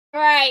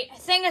Alright, I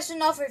think that's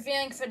enough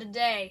revealing for the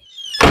day.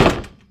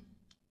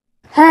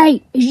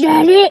 Hey, is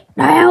that it?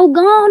 They all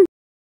gone?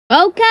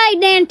 Okay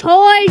then,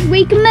 toys,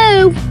 we can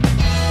move.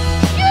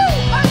 You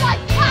are my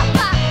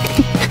papa!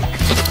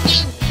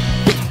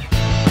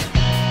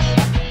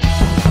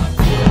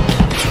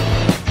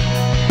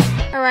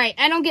 Alright,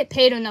 I don't get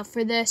paid enough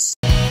for this.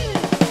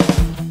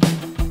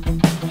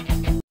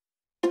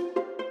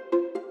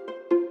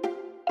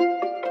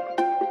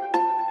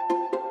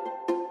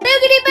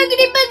 Boogity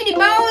boogity boogity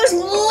balls,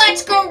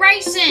 let's go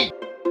racing!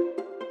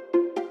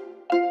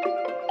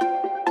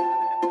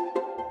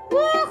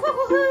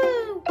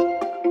 Woo-hoo-hoo-hoo!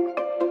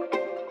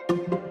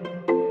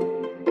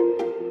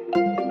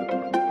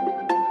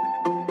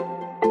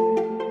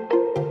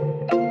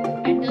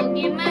 Gotta go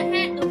get my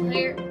hat over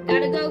here.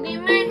 Gotta go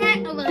get my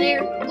hat over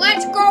here.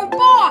 Let's go,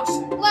 boss!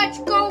 Let's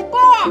go,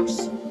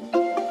 boss!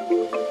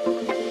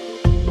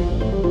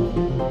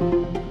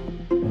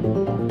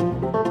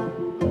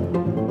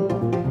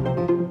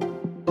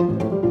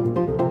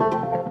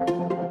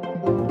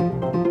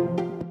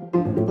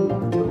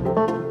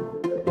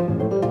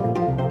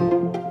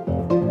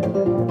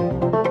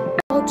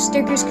 Hope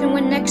stickers can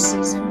win next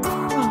season.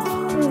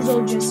 Oh, it was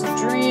all just a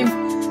dream.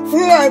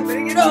 Yeah, I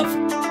better get up.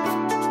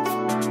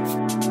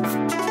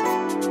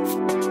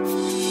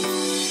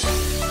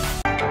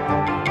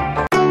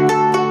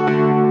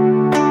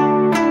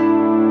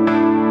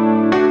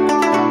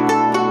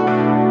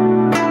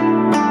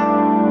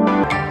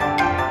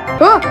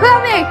 Oh,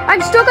 help me!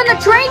 I'm stuck on the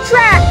train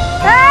track!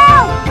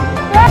 Help!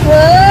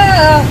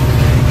 Whoa!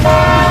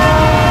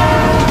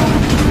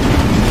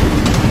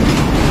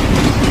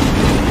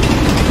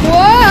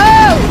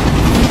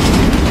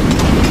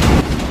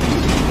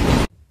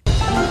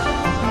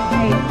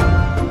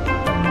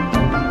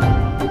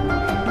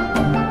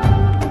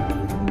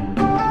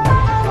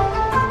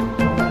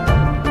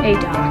 Hey,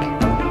 Doc.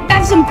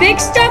 Got some big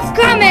stuff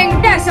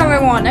coming! That's all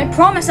I want. I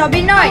promise I'll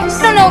be nice.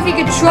 I don't know if you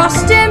could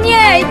trust him.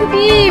 Yeah, he could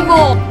be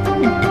evil.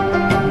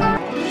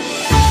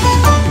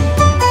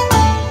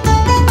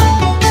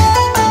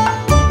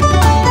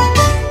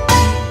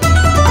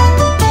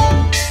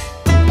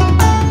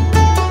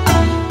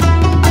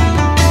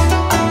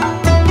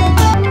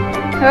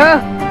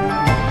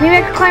 Maybe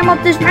I could climb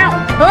up this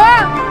mountain.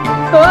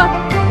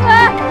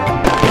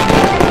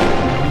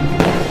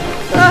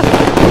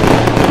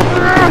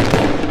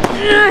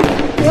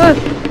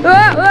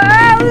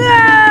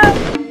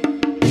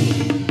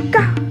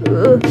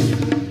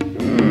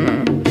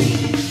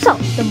 So,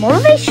 the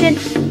motivation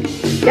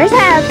you guys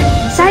have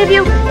inside of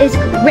you is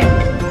grit.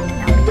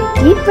 Now take a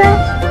deep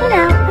breath and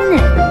out and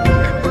in.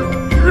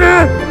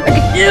 I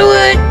can do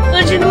it!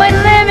 This is my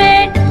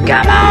limit!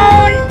 Come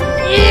on!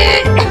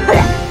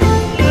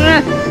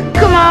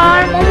 Come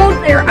on, I'm almost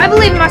there. I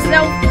believe in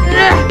myself.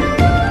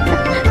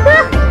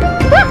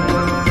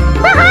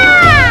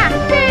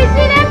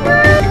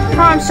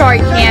 Oh, I'm sorry,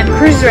 Cam.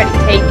 Cruz is already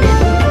taken.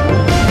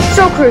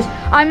 So, Cruz,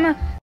 I'm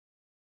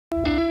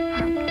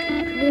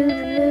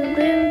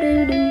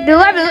the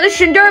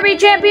Evolution Derby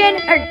champion.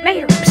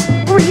 Mayor,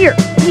 over here. I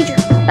need you.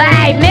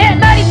 Hey, man,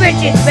 buddy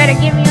bitches. Better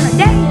give me on a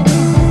day.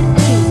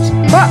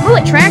 Jeez. What?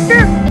 Will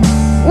tractor?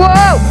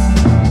 Whoa!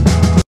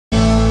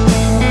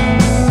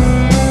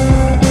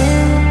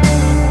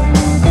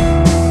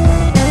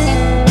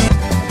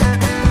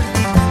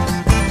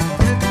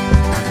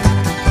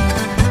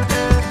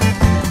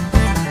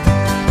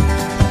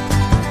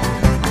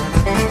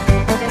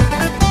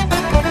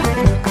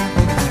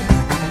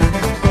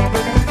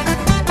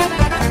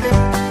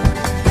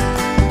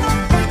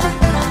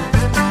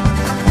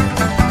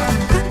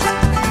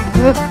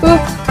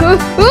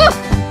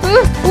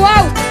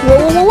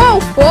 Whoa! Whoa!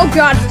 Oh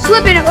God!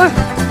 Slipping!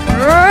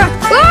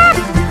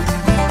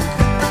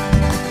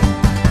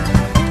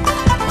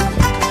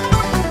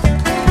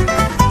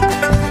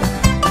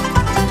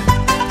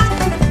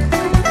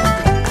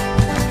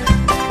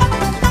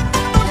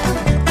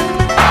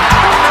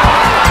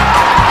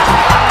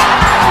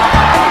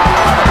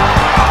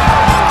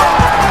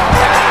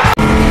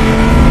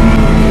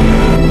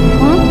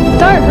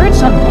 Thought I heard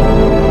something.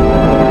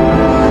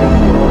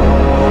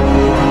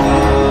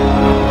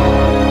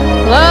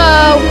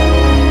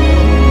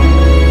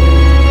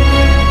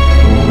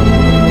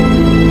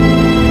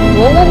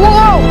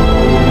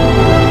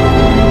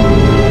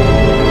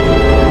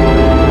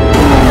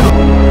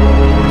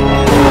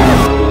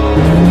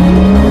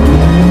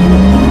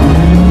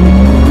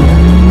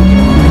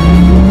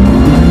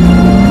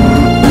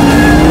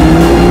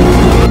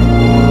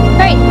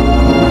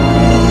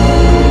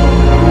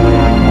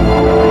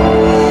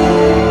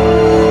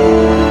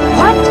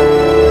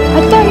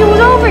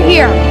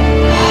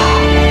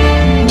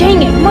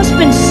 Dang it, must have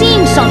been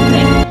seeing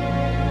something.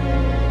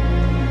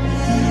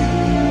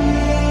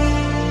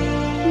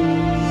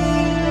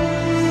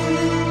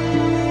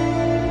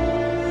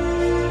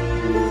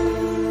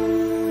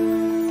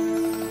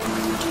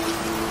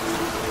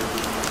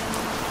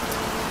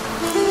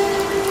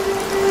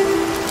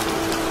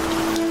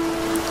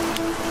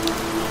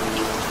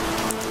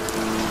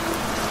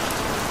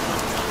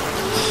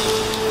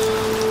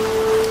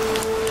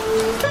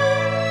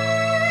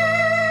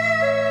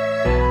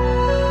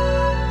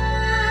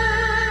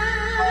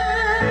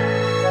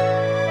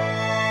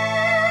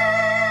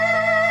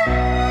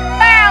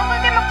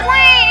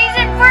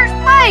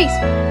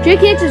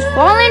 Chickens is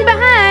falling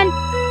behind.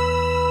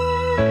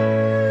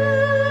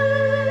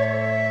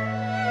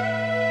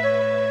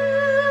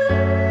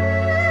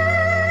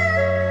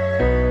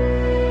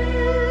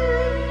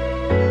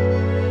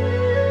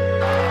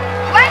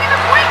 Lightning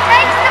McQueen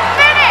takes the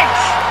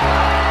finish!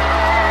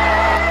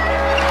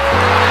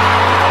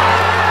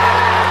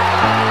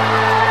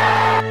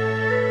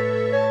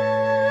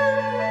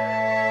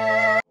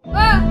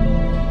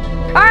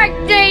 I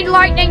need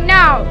lightning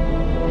now!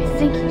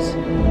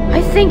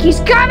 I think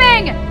he's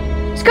coming!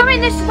 He's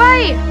coming this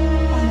way!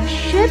 On the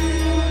ship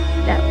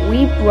that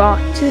we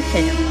brought to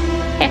him.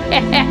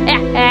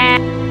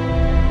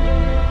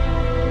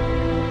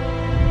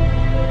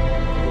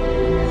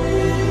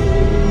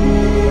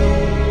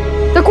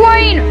 The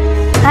Queen!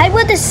 I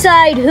will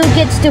decide who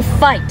gets to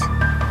fight.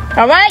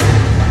 Alright?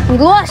 We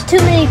lost too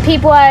many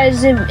people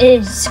as it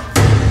is.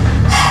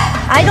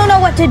 I don't know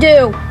what to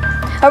do.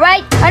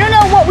 Alright? I don't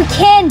know what we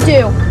can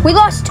do. We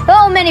lost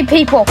so many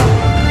people.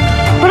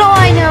 But all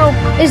I know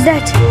is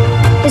that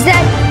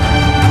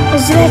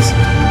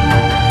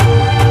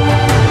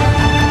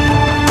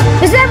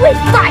we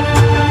fight!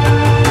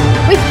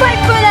 We fight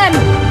for them!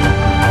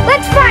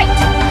 Let's fight!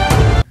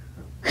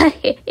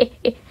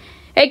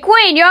 Hey,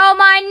 Queen, you're all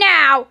mine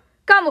now.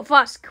 Come with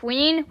us,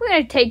 Queen. We're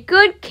gonna take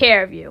good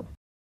care of you.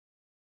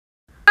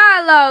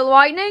 Hello,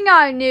 Lightning.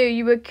 I knew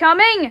you were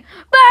coming.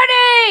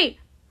 Buddy!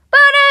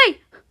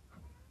 Buddy!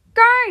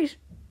 Guys,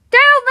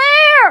 down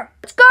there!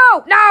 Let's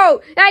go!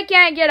 No, I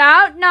can't get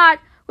out. Not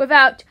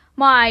without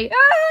my...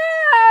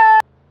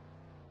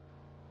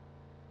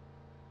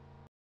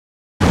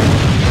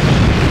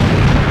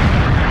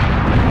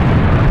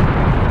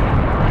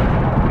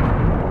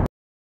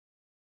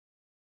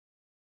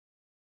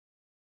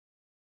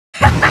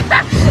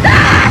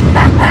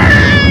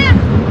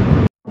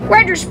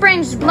 Redder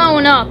Springs is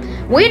blowing up.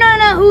 We don't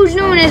know who's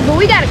doing this, but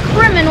we got a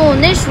criminal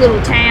in this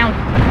little town.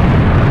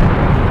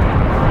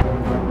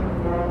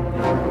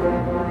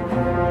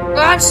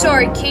 Oh, I'm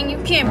sorry, King. You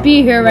can't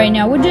be here right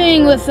now. We're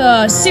dealing with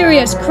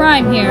serious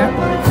crime here.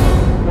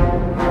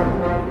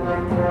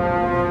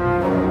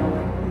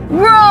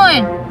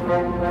 Run!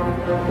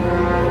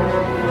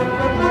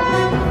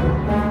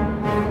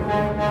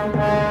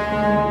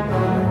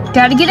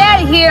 Gotta get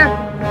out of here.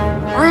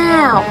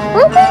 Wow,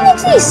 Rupert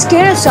looks like he's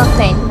scared of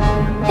something.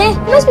 He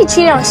must be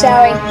cheating on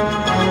Sally.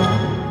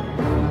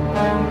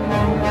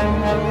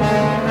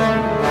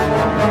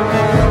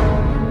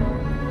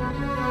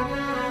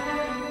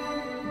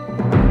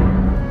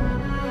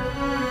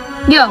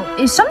 Yo,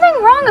 is something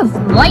wrong with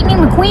Lightning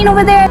McQueen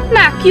over there?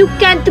 Mac, you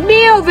can't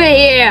be over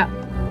here.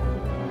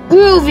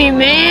 Groovy,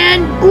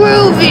 man,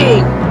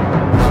 groovy.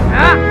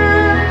 Ah.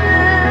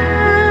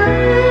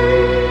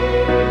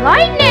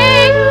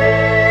 Lightning!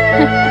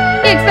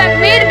 You expect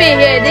me to be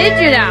here, did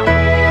you now?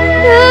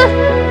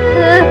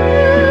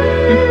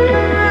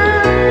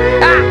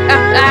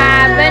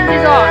 Bend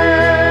his arms.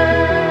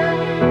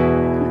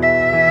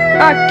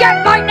 Get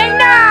Lightning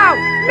now!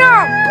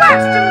 No!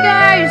 Blast him,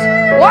 guys!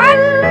 What?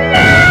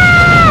 No!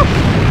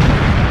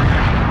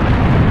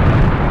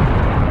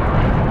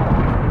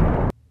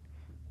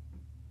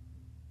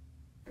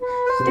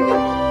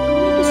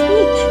 Make a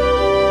speech.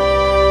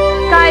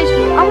 Guys,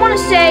 I want to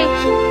say...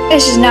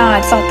 This is not how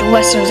I thought the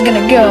lesson was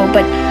gonna go,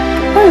 but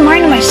I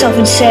reminded myself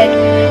and said,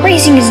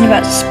 racing isn't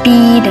about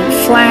speed and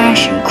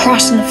flash and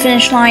crossing the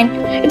finish line.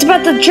 It's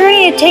about the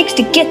journey it takes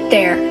to get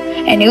there,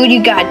 and who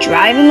you got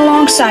driving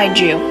alongside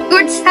you.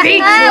 Good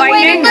speech,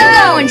 Lightning. Good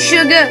going,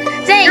 Sugar.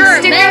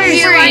 Thanks,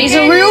 He's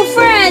a real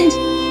friend.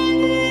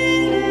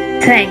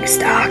 Thanks,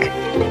 Doc.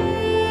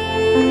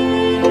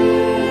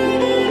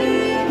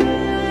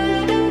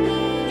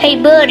 Hey,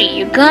 buddy,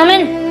 you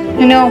coming?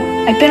 You know,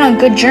 I've been on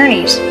good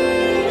journeys,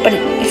 but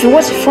if it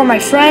wasn't for my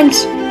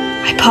friends,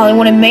 I probably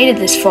wouldn't have made it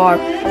this far.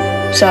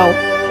 So,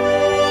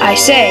 I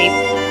say,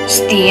 it's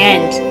the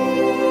end.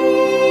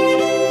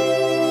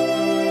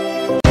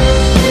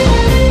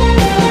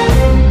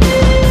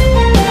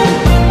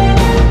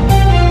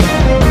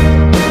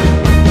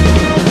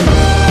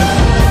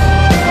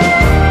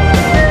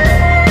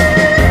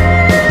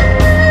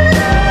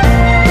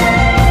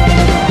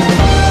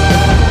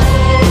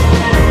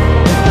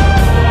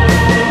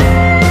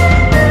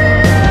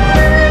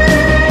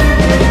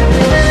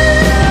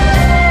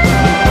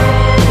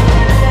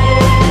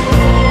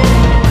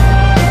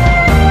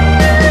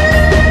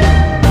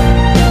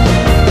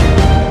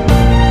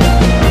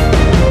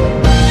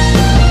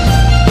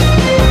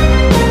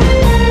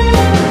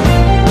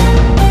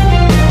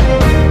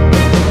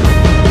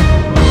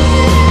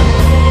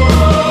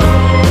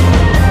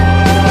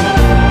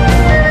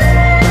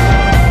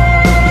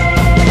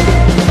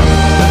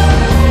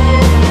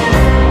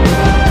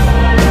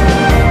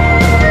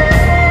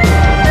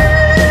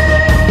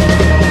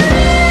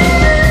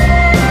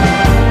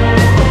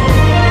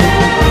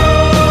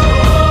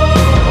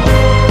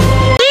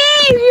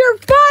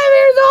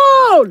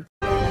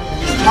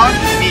 Hard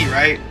to me,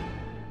 right?